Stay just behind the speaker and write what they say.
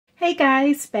Hey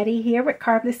guys, Betty here with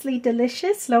Carblessly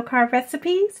Delicious Low Carb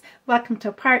Recipes. Welcome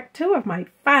to part 2 of my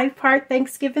 5-part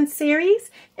Thanksgiving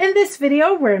series. In this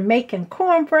video, we're making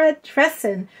cornbread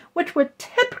dressing, which would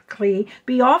typically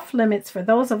be off limits for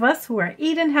those of us who are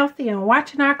eating healthy and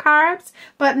watching our carbs,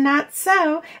 but not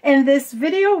so. In this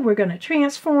video, we're going to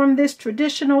transform this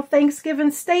traditional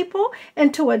Thanksgiving staple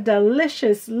into a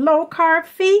delicious low carb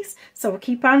feast. So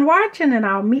keep on watching and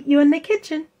I'll meet you in the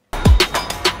kitchen.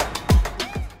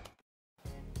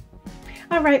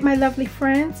 Alright, my lovely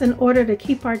friends, in order to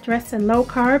keep our dressing low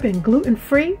carb and gluten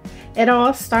free, it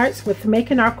all starts with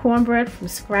making our cornbread from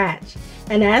scratch.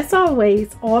 And as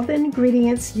always, all the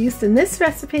ingredients used in this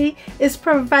recipe is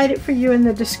provided for you in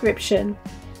the description.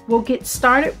 We'll get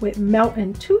started with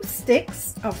melting 2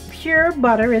 sticks of pure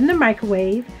butter in the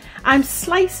microwave. I'm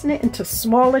slicing it into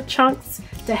smaller chunks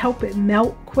to help it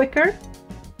melt quicker.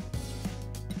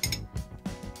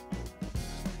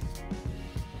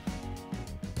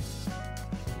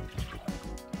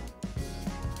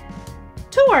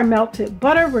 To our melted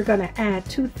butter, we're going to add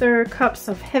 2/3 cups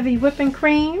of heavy whipping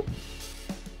cream,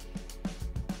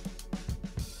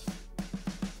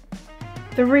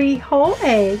 3 whole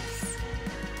eggs,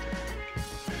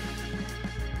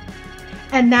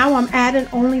 and now I'm adding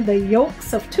only the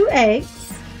yolks of 2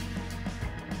 eggs.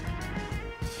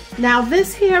 Now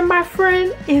this here, my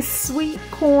friend, is sweet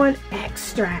corn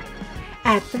extract.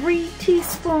 Add 3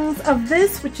 teaspoons of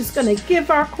this, which is going to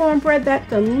give our cornbread that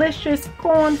delicious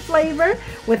corn flavor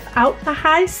without the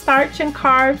high starch and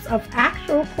carbs of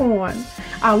actual corn.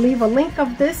 I'll leave a link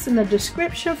of this in the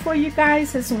description for you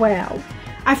guys as well.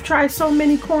 I've tried so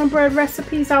many cornbread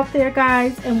recipes out there,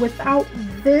 guys, and without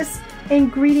this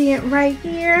ingredient right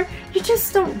here, you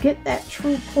just don't get that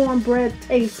true cornbread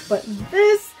taste. But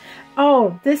this,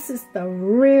 oh, this is the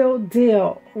real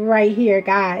deal right here,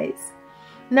 guys.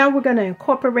 Now we're going to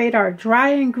incorporate our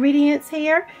dry ingredients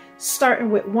here,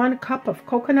 starting with 1 cup of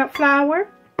coconut flour,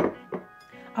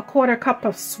 1/4 cup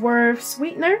of swerve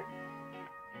sweetener,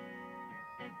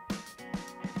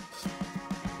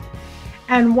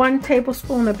 and 1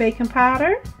 tablespoon of baking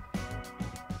powder.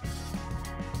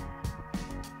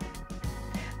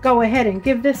 Go ahead and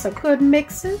give this a good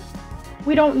mixing.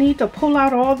 We don't need to pull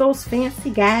out all those fancy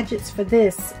gadgets for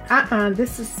this.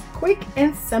 This is quick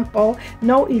and simple.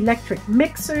 No electric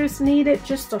mixers needed.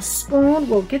 Just a spoon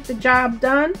will get the job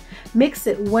done. Mix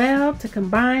it well to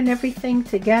combine everything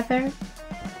together.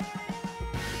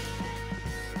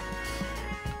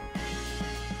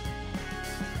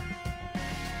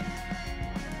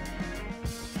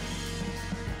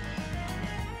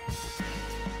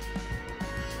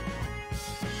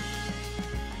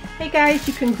 Hey guys,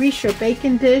 you can grease your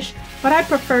baking dish, but I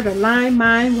prefer to line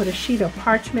mine with a sheet of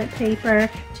parchment paper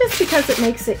just because it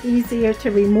makes it easier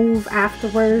to remove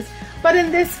afterwards. But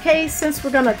in this case, since we're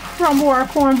going to crumble our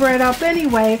cornbread up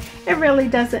anyway, it really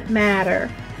doesn't matter.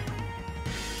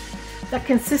 The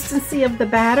consistency of the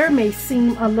batter may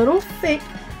seem a little thick,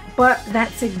 but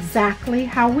that's exactly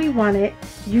how we want it.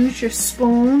 Use your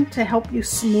spoon to help you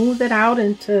smooth it out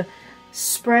and to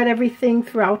spread everything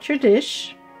throughout your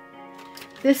dish.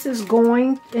 This is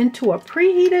going into a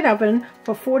preheated oven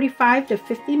for 45 to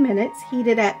 50 minutes,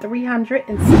 heated at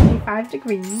 375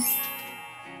 degrees.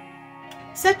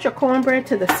 Set your cornbread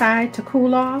to the side to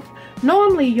cool off.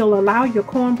 Normally, you'll allow your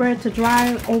cornbread to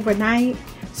dry overnight,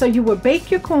 so you would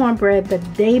bake your cornbread the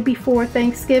day before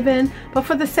Thanksgiving. But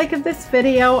for the sake of this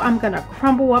video, I'm going to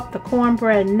crumble up the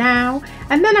cornbread now,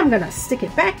 and then I'm going to stick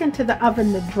it back into the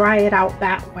oven to dry it out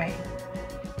that way.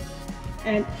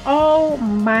 And oh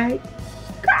my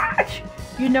gosh,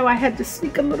 you know I had to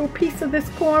sneak a little piece of this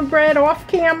cornbread off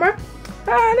camera.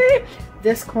 Honey,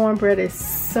 this cornbread is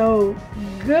so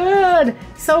good,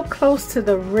 so close to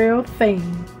the real thing.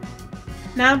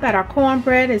 Now that our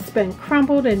cornbread has been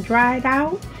crumbled and dried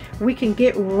out, we can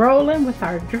get rolling with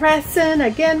our dressing.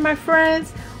 Again, my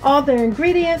friends, all the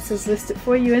ingredients is listed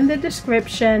for you in the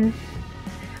description.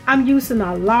 I'm using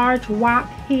a large wok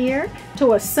here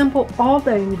to assemble all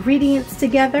the ingredients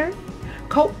together.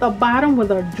 Coat the bottom with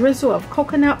a drizzle of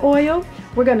coconut oil.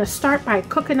 We're going to start by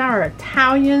cooking our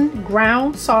Italian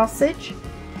ground sausage.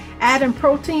 Adding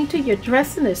protein to your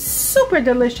dressing is super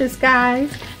delicious,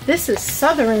 guys. This is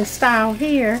Southern style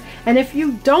here. And if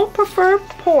you don't prefer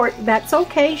pork, that's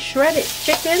okay. Shredded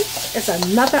chicken is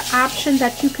another option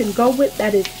that you can go with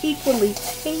that is equally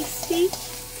tasty.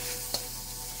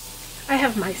 I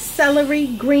have my celery,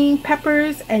 green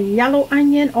peppers, and yellow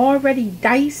onion already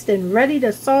diced and ready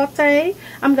to saute.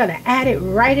 I'm going to add it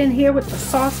right in here with the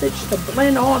sausage to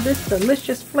blend all this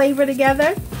delicious flavor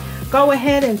together. Go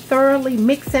ahead and thoroughly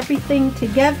mix everything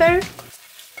together.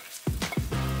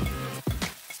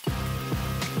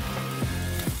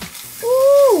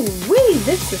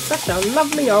 this is such a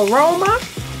lovely aroma.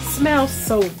 Smells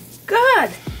so good.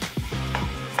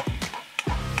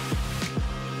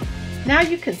 Now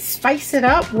you can spice it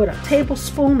up with a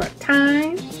tablespoon of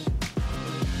thyme,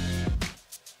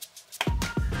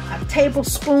 a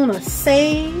tablespoon of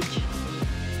sage.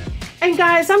 And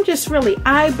guys, I'm just really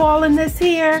eyeballing this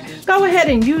here. Go ahead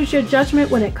and use your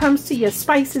judgment when it comes to your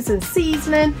spices and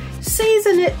seasoning.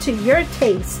 Season it to your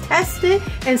taste. Test it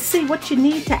and see what you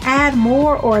need to add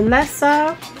more or less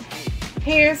of.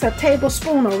 Here's a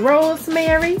tablespoon of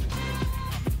rosemary.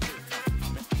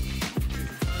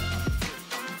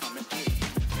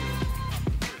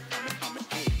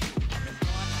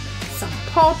 Some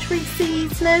poultry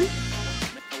seasoning.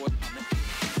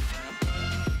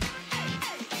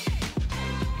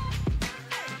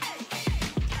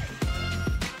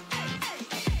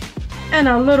 And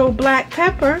a little black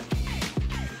pepper.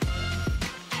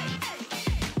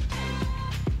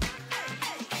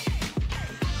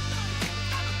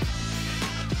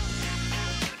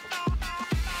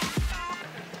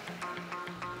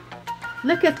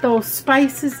 Look at those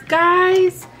spices,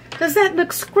 guys. Does that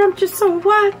look scrumptious or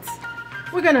what?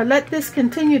 We're gonna let this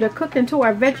continue to cook until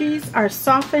our veggies are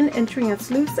softened and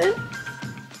translucent.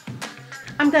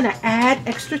 I'm gonna add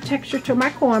extra texture to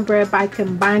my cornbread by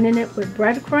combining it with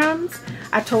breadcrumbs.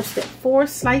 I toasted 4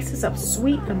 slices of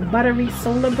sweet and buttery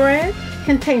solar bread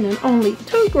containing only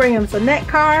 2 grams of net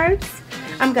carbs.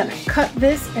 I'm gonna cut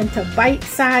this into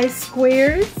bite-sized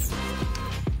squares.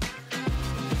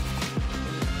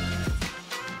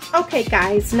 Okay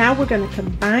guys, now we're gonna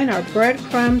combine our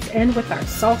breadcrumbs in with our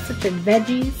sausage and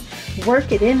veggies.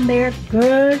 Work it in there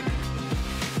good.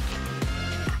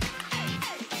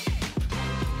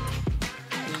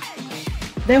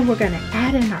 Then we're going to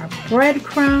add in our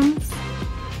breadcrumbs.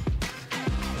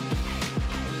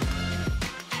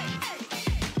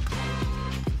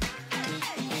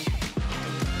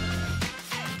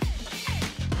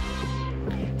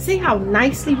 See how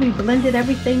nicely we blended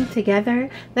everything together?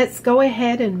 Let's go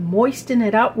ahead and moisten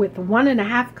it up with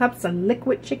 1.5 cups of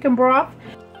liquid chicken broth.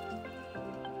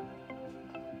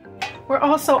 We're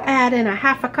also adding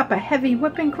 1/2 cup of heavy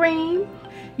whipping cream.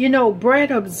 You know,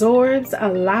 bread absorbs a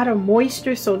lot of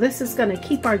moisture, so this is going to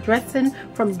keep our dressing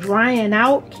from drying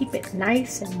out, keep it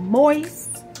nice and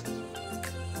moist.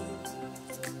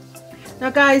 Now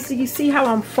guys, do you see how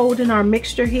I'm folding our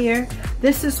mixture here?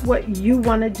 This is what you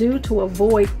want to do to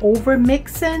avoid over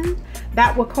mixing.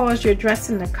 That will cause your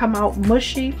dressing to come out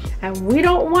mushy, and we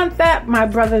don't want that, my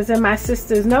brothers and my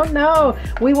sisters. No, no,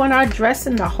 we want our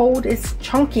dressing to hold its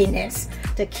chunkiness,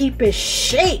 to keep its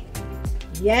shape.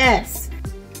 Yes.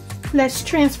 Let's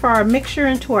transfer our mixture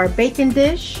into our baking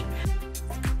dish.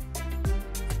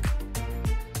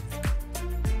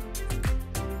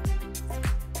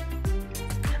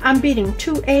 I'm beating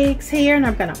 2 eggs here, and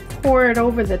I'm going to pour it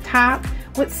over the top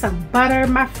with some butter.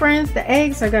 My friends, the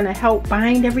eggs are going to help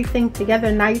bind everything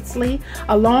together nicely.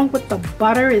 Along with the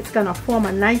butter, it's going to form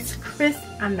a nice crisp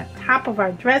on the top of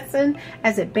our dressing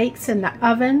as it bakes in the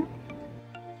oven.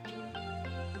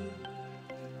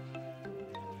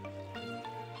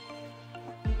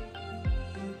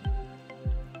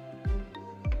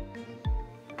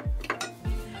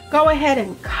 Go ahead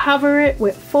and cover it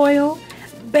with foil.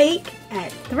 Bake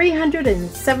at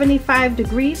 375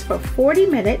 degrees for 40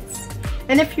 minutes.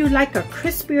 And if you like a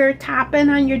crispier topping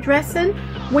on your dressing,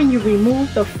 when you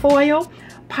remove the foil,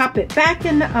 pop it back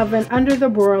in the oven under the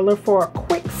broiler for a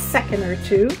quick second or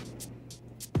 2.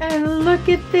 And look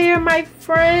at there, my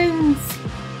friends.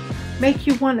 Make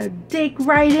you want to dig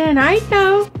right in. I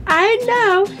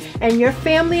know. And your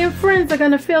family and friends are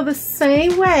going to feel the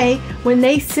same way when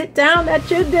they sit down at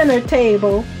your dinner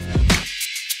table.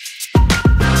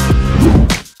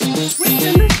 With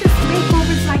delicious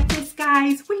makeovers like this,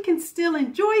 guys, we can still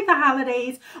enjoy the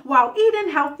holidays while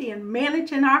eating healthy and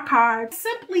managing our carbs.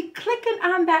 Simply clicking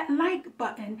on that like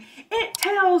button, it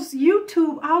tells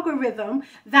YouTube algorithm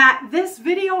that this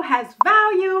video has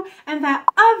value and that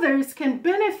others can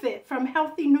benefit from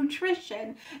healthy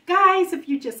nutrition. Guys, if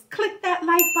you just click that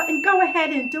like button, go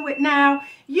ahead and do it now.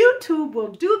 YouTube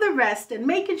will do the rest in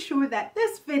making sure that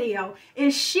this video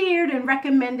is shared and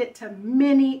recommended to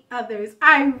many others.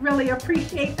 I really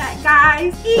appreciate that,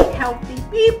 guys. Eat healthy,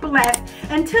 be blessed.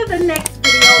 Until the next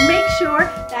video, make sure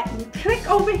that you click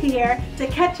over here to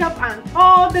catch up on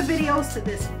all the videos to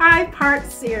this 5-part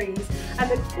series. I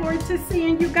look forward to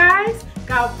seeing you guys.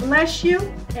 God bless you,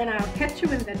 and I'll catch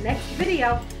you in the next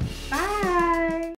video. Bye.